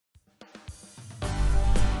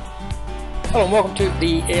Hello and welcome to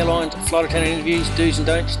the Airlines Flight Attendant Interviews Do's and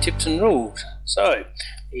Don'ts, Tips and Rules. So,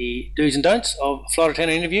 the do's and don'ts of flight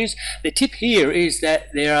attendant interviews. The tip here is that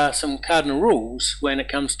there are some cardinal rules when it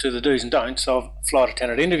comes to the do's and don'ts of flight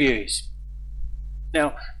attendant interviews.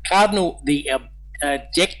 Now, cardinal, the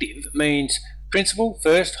adjective means principal,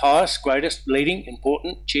 first, highest, greatest, leading,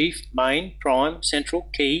 important, chief, main, prime, central,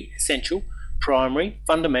 key, essential, primary,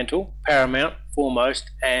 fundamental, paramount,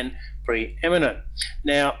 foremost, and preeminent.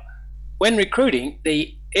 Now, when recruiting,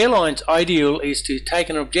 the airline's ideal is to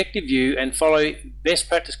take an objective view and follow best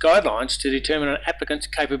practice guidelines to determine an applicant's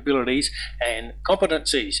capabilities and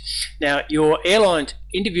competencies. Now, your airline's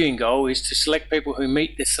interviewing goal is to select people who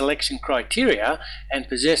meet the selection criteria and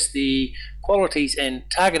possess the qualities and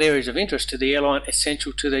target areas of interest to the airline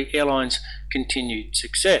essential to the airline's continued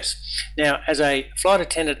success. Now, as a flight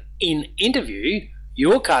attendant in interview,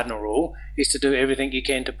 your cardinal rule is to do everything you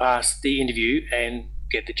can to pass the interview and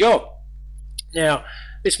get the job. Now,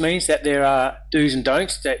 this means that there are do's and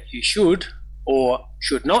don'ts that you should or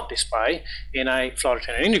should not display in a flight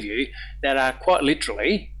attendant interview that are quite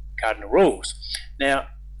literally cardinal rules. Now,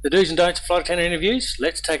 the do's and don'ts of flight attendant interviews,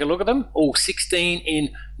 let's take a look at them, all 16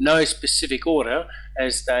 in no specific order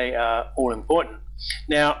as they are all important.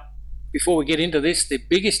 Now, before we get into this, the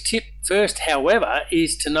biggest tip first, however,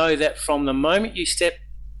 is to know that from the moment you step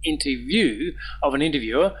into view of an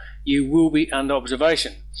interviewer, you will be under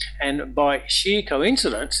observation. And by sheer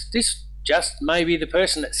coincidence, this just may be the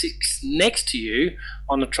person that sits next to you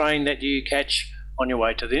on the train that you catch on your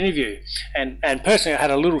way to the interview. And personally, I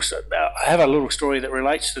have a little story that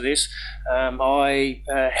relates to this. I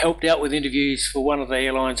helped out with interviews for one of the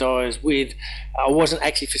airlines I was with. I wasn't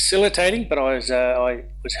actually facilitating, but I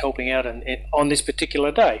was helping out on this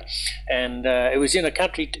particular day. And it was in a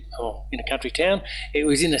country town. It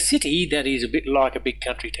was in a city that is a bit like a big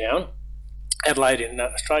country town. Adelaide in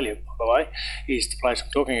Australia, by the way, is the place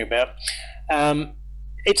I'm talking about.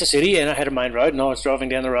 It's a city, and I had a main road, and I was driving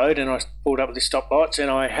down the road, and I pulled up with the stoplights,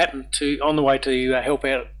 and I happened to, on the way to help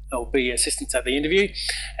out or be assistance at the interview,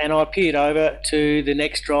 and I peered over to the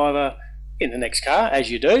next driver in the next car,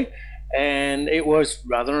 as you do, and it was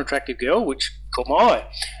rather an attractive girl, which caught my eye.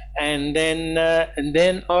 And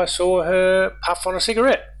then I saw her puff on a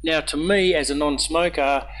cigarette. Now, to me, as a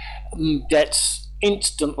non-smoker, that's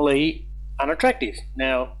instantly unattractive.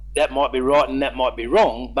 Now, that might be right and that might be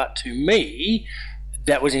wrong, but to me,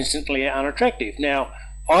 that was instantly unattractive. Now,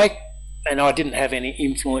 I didn't have any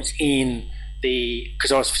influence in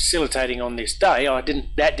because I was facilitating on this day.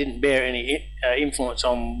 That didn't bear any influence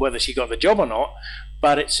on whether she got the job or not.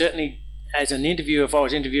 But it certainly, as an interviewer, if I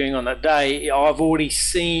was interviewing on that day, I've already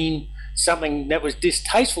seen something that was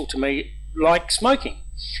distasteful to me, like smoking.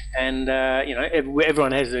 And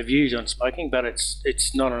everyone has their views on smoking, but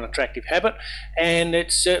it's not an attractive habit, and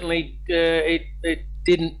it certainly it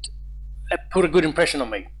didn't put a good impression on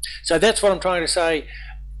me. So that's what I'm trying to say.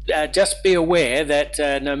 Just be aware that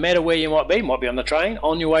no matter where you might be on the train,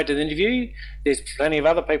 on your way to the interview, there's plenty of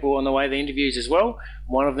other people on the way to the interviews as well.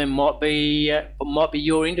 One of them might be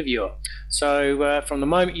your interviewer. So from the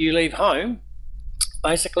moment you leave home,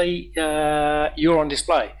 basically you're on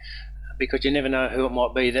display, because you never know who it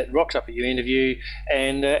might be that rocks up at your interview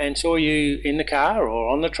and saw you in the car or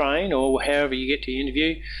on the train or however you get to your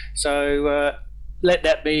interview. So let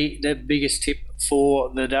that be the biggest tip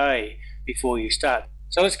for the day before you start.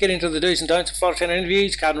 So let's get into the do's and don'ts of flight attendant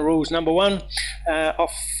interviews. Cardinal rules number one,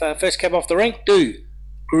 first cab off the rank, do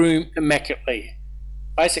groom immaculately.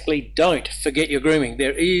 Basically, don't forget your grooming.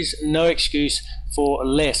 There is no excuse for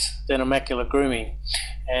less than immaculate grooming.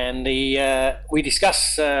 And we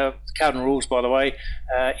discuss cardinal rules, by the way,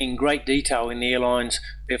 in great detail in the Airlines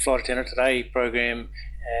Be a Flight Attendant Today program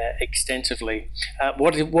extensively.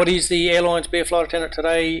 What is the Airlines Be a Flight Attendant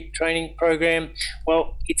Today training program?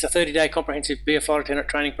 Well, it's a 30-day comprehensive Be a Flight Attendant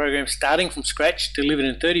training program starting from scratch, delivered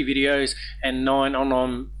in 30 videos and 9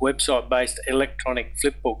 online website-based electronic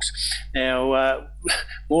flipbooks. Now,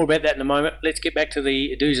 more about that in a moment. Let's get back to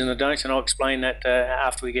the do's and the don'ts, and I'll explain that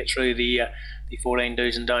after we get through the 14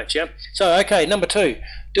 do's and don'ts. Yeah. So, okay, number two,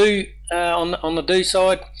 on the do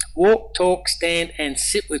side, walk, talk, stand, and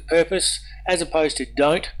sit with purpose, as opposed to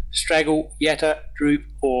don't, straggle, yatter, droop,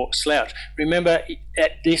 or slouch. Remember,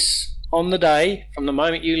 on the day, from the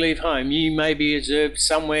moment you leave home, you may be observed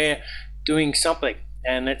somewhere doing something,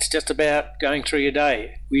 and it's just about going through your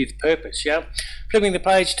day with purpose. Yeah. Flipping the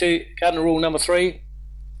page to cardinal rule number three,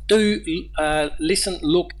 do listen,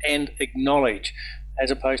 look, and acknowledge, as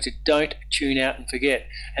opposed to don't, tune out, and forget.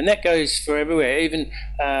 And that goes for everywhere, even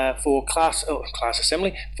for class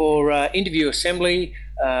assembly, for interview assembly,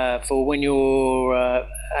 for when you're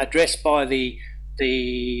addressed by the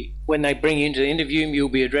when they bring you into the interview, you'll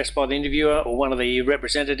be addressed by the interviewer or one of the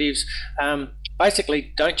representatives.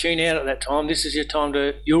 Basically, don't tune out at that time. This is your time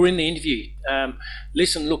you're in the interview.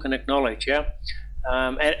 Listen, look, and acknowledge, yeah?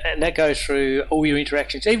 And that goes through all your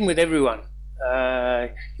interactions, even with everyone.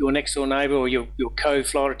 Your next door neighbour or your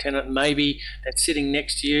co-flight attendant maybe that's sitting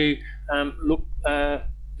next to you.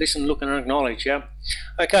 Listen, look, and acknowledge, yeah?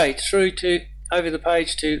 Okay, over the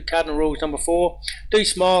page to cardinal rules number 4. Do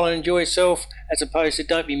smile and enjoy yourself, as opposed to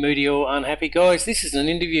don't be moody or unhappy. Guys, this is an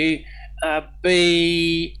interview.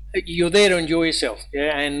 You're there to enjoy yourself,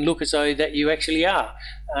 yeah, and look as though that you actually are.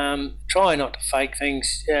 Try not to fake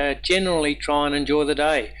things. Generally try and enjoy the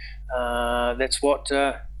day. That's what,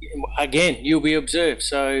 again, you'll be observed.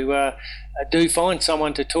 So do find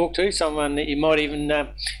someone to talk to, someone that you might even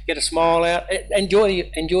get a smile out. Enjoy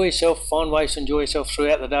yourself, find ways to enjoy yourself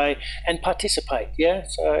throughout the day and participate, yeah?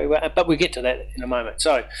 So, but we'll get to that in a moment.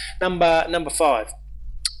 So, number 5,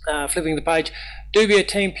 flipping the page, do be a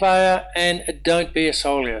team player and don't be a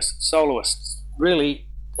soloist. Really,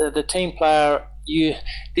 the team player,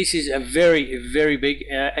 this is a very, very big,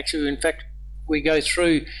 actually, in fact, we go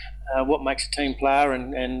through what makes a team player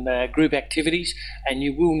and group activities, and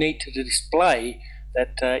you will need to display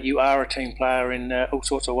that you are a team player in all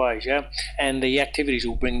sorts of ways, yeah? And the activities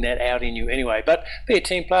will bring that out in you anyway. But be a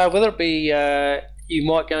team player, whether it be you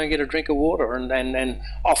might go and get a drink of water and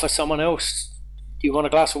offer someone else, do you want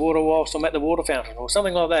a glass of water whilst I'm at the water fountain or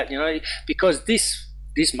something like that, you know, because this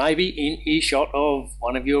may be in earshot of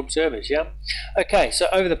one of your observers, yeah? Okay, so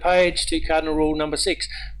over the page to cardinal rule number 6.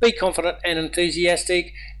 Be confident and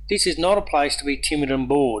enthusiastic. This is not a place to be timid and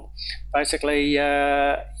bored. Basically,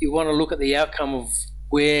 you want to look at the outcome of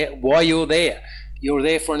why you're there. You're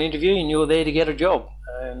there for an interview and you're there to get a job.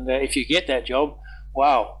 And if you get that job,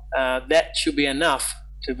 wow, that should be enough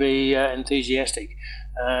to be enthusiastic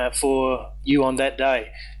for you on that day.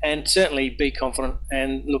 And certainly be confident.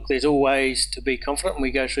 And look, there's always to be confident, and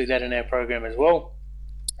we go through that in our program as well.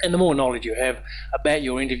 And the more knowledge you have about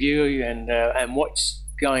your interview and what's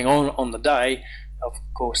going on the day, of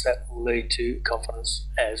course, that will lead to confidence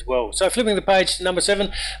as well. So flipping the page to number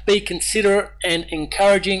 7, be considerate and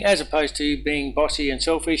encouraging, as opposed to being bossy and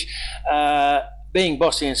selfish. Being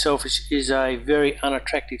bossy and selfish is a very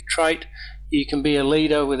unattractive trait. You can be a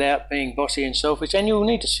leader without being bossy and selfish, and you'll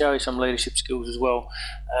need to show some leadership skills as well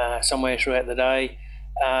somewhere throughout the day.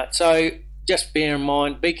 So just bear in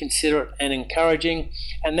mind, be considerate and encouraging,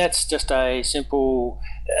 and that's just a simple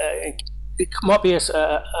it might be a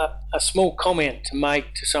small comment to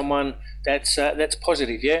make to someone that's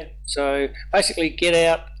positive, yeah? So basically get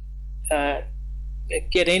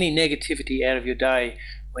any negativity out of your day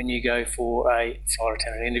when you go for a flight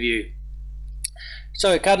attendant interview.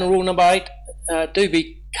 So cardinal rule number 8, do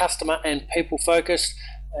be customer and people focused.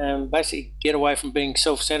 Basically get away from being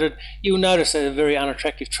self-centered. You'll notice they're very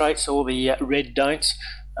unattractive traits, all the red don'ts.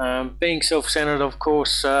 Being self-centered, of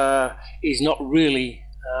course, is not really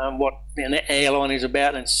what an airline is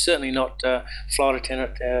about, and certainly not flight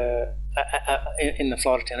attendant in the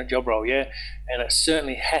flight attendant job role, yeah? And it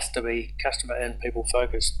certainly has to be customer and people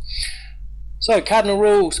focused. So cardinal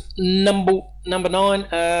rules number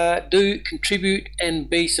 9, do contribute and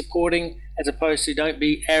be supporting, as opposed to don't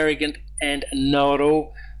be arrogant and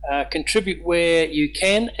know-it-all. Contribute where you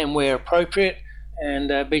can and where appropriate,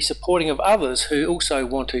 and be supporting of others who also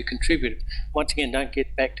want to contribute. Once again, don't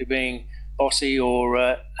get back to being bossy or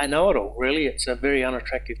a know-it-all. Really, it's a very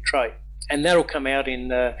unattractive trait, and that'll come out in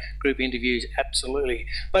group interviews, absolutely.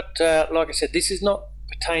 But like I said, this is not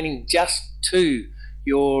pertaining just to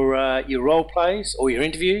your role plays or your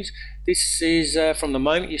interviews. This is from the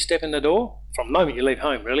moment you step in the door, from the moment you leave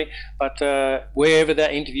home, really. But wherever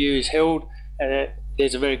that interview is held,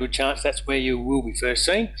 there's a very good chance that's where you will be first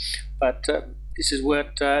seen. But this is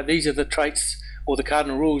what these are the traits or the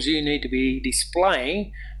cardinal rules you need to be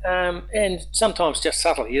displaying, and sometimes just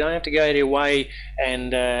subtly. You don't have to go out of your way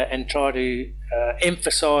and try to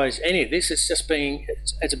emphasise any of this. It's just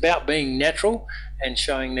it's about being natural and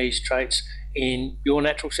showing these traits in your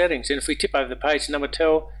natural settings. And if we tip over the page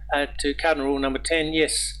to cardinal rule number 10,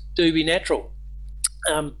 yes, do be natural.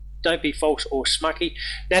 Don't be false or smucky.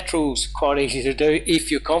 Natural's quite easy to do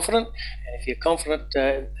if you're confident, and if you're confident,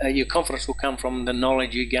 your confidence will come from the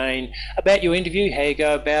knowledge you gain about your interview, how you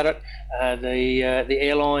go about it, the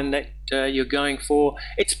airline that you're going for.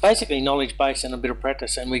 It's basically knowledge based and a bit of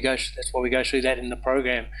practice, and that's why we go through that in the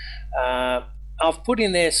program. I've put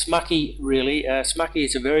in there smucky. Really, smucky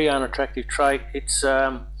is a very unattractive trait. It's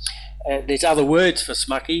there's other words for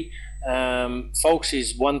smucky. False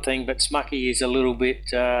is one thing, but smucky is a little bit,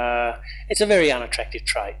 it's a very unattractive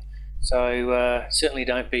trait. So certainly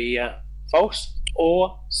don't be false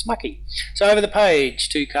or smucky. So over the page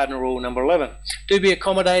to cardinal rule number 11. Do be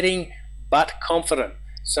accommodating but confident.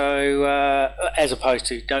 So as opposed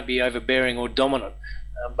to don't be overbearing or dominant.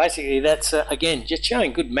 Basically that's again just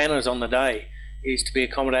showing good manners on the day is to be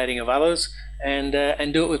accommodating of others and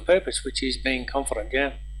do it with purpose, which is being confident.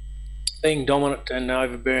 Yeah, being dominant and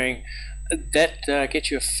overbearing, that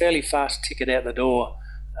gets you a fairly fast ticket out the door.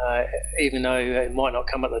 Even though it might not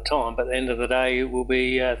come at the time, but at the end of the day it will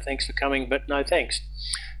be thanks for coming but no thanks.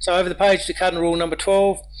 So over the page to cardinal rule number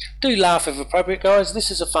 12, do laugh if appropriate, guys. This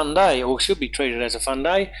is a fun day, or should be treated as a fun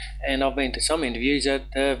day, and I've been to some interviews that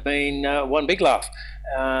have been one big laugh.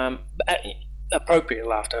 Appropriate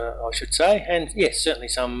laughter, I should say, and yes, certainly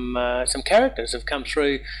some characters have come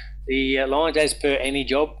through the lines as per any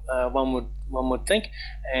job, one would think,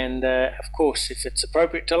 and of course if it's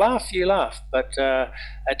appropriate to laugh, you laugh, but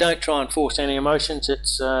don't try and force any emotions.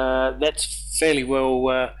 It's that's fairly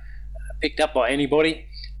well picked up by anybody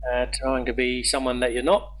trying to be someone that you're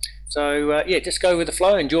not. So yeah, just go with the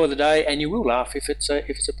flow, enjoy the day, and you will laugh if it's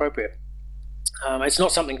appropriate. It's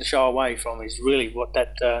not something to shy away from, is really what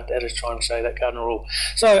that is trying to say, that cardinal rule.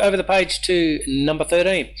 So over the page to number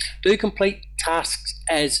 13, do complete tasks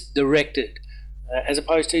as directed, as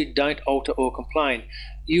opposed to don't alter or complain.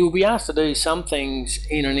 You will be asked to do some things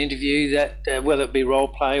in an interview that, whether it be role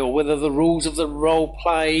play or whether the rules of the role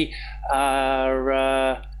play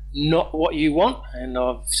are not what you want, and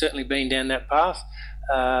I've certainly been down that path.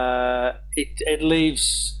 It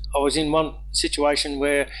leaves, I was in one situation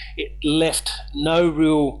where it left no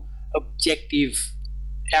real objective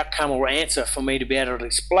outcome or answer for me to be able to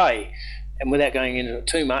display, and without going into it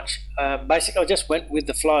too much, basically I just went with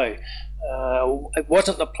the flow. It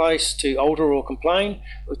wasn't the place to alter or complain,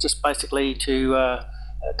 it was just basically to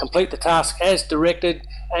complete the task as directed,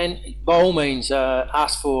 and by all means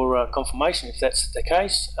ask for confirmation if that's the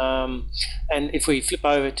case. And if we flip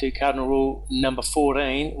over to cardinal rule number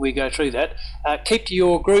 14, we go through that. Keep to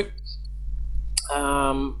your group,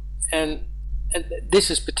 and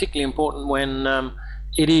this is particularly important when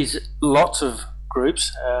it is lots of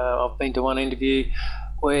groups. I've been to one interview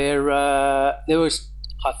where there was,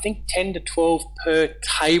 I think, 10 to 12 per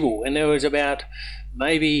table, and there was about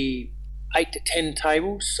maybe 8 to 10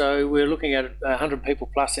 tables, so we're looking at 100 people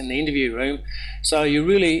plus in the interview room. So you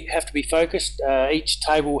really have to be focused. Each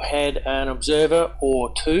table had an observer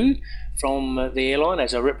or two from the airline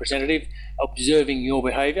as a representative observing your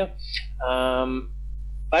behaviour.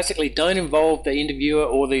 Basically don't involve the interviewer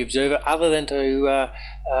or the observer other than to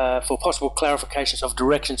for possible clarifications of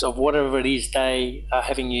directions of whatever it is they are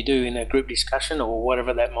having you do in a group discussion or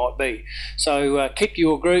whatever that might be. So keep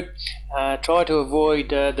your group, try to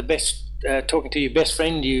avoid the best talking to your best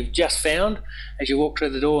friend you've just found as you walk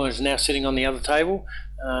through the door and is now sitting on the other table.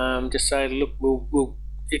 Just say, look, we'll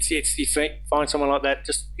if you find someone like that,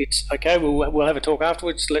 just it's okay, we'll have a talk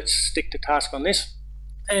afterwards, let's stick to task on this,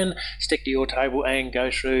 and stick to your table and go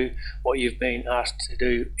through what you've been asked to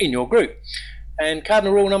do in your group. And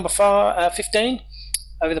cardinal rule number 15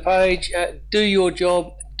 over the page, do your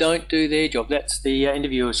job, don't do their job. That's the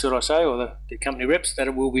interviewers, should I say, or the company reps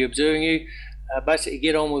that will be observing you. Basically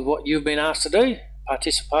get on with what you've been asked to do,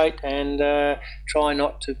 participate, and try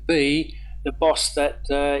not to be the boss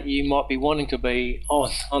that you might be wanting to be on.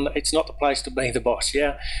 It's not the place to be the boss.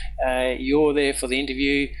 Yeah, you're there for the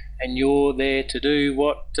interview, and you're there to do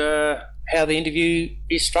what how the interview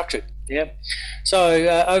is structured. Yeah. So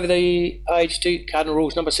over the page to cardinal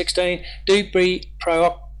rules number 16, do be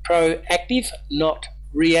proactive, not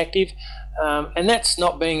reactive, and that's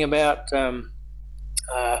not being about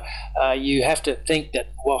you have to think that,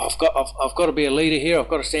 well, I've got to be a leader here, I've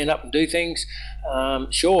got to stand up and do things.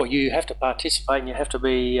 Sure, you have to participate, and you have to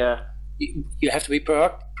be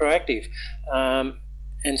proactive,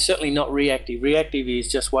 and certainly not reactive. Reactive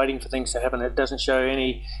is just waiting for things to happen. It doesn't show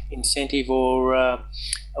any incentive or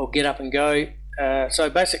get up and go. So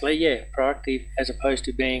basically, yeah, proactive as opposed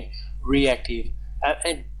to being reactive,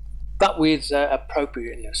 but with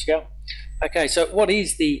appropriateness. Yeah. Okay, so what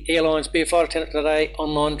is the Airlines Be a Flight Attendant Today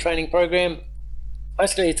online training program?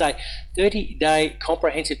 Basically, it's a 30-day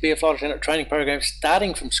comprehensive Be a Flight Attendant training program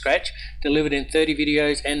starting from scratch, delivered in 30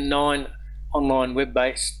 videos and 9 online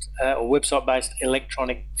web-based or website-based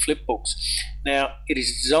electronic flipbooks. Now, it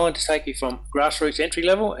is designed to take you from grassroots entry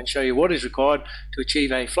level and show you what is required to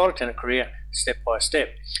achieve a flight attendant career step by step.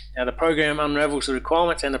 Now, the program unravels the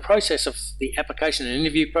requirements and the process of the application and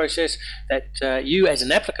interview process that you as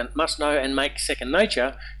an applicant must know and make second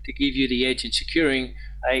nature to give you the edge in securing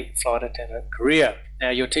a flight attendant career. Now,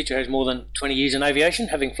 your teacher has more than 20 years in aviation,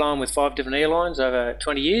 having flown with 5 different airlines over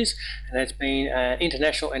 20 years, and has been an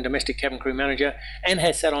international and domestic cabin crew manager, and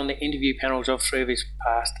has sat on the interview panels of 3 of his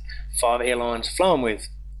past 5 airlines flown with.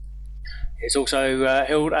 He's also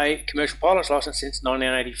held a commercial pilot's license since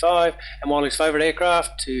 1985, and while his favourite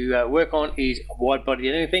aircraft to work on is wide-body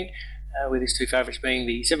anything, with his 2 favourites being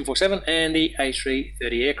the 747 and the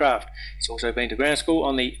A330 aircraft. He's also been to ground school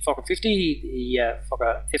on the Fokker 50, the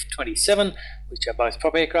Fokker F-27, which are both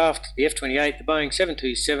prop aircraft, the F-28, the Boeing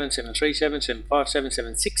 727, 737, 757,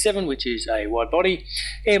 767, which is a wide body,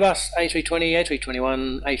 Airbus A320,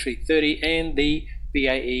 A321, A330, and the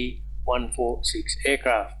BAE 146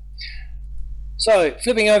 aircraft. So,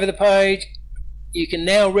 flipping over the page, you can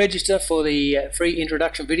now register for the free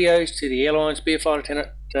introduction videos to the Airlines Be a Flight Attendant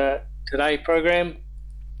Today program.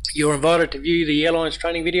 You're invited to view the airlines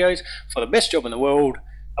training videos for the best job in the world.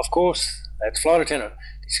 Of course, that's flight attendant.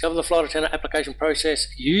 Discover the flight attendant application process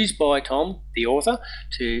used by Tom, the author,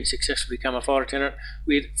 to successfully become a flight attendant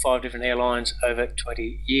with 5 different airlines over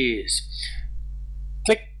 20 years.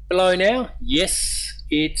 Click below now. Yes,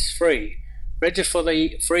 it's free. Register for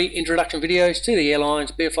the free introduction videos to the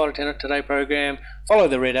Airlines Be a Flight Attendant Today program. Follow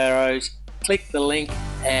the red arrows, click the link,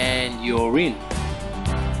 and you're in.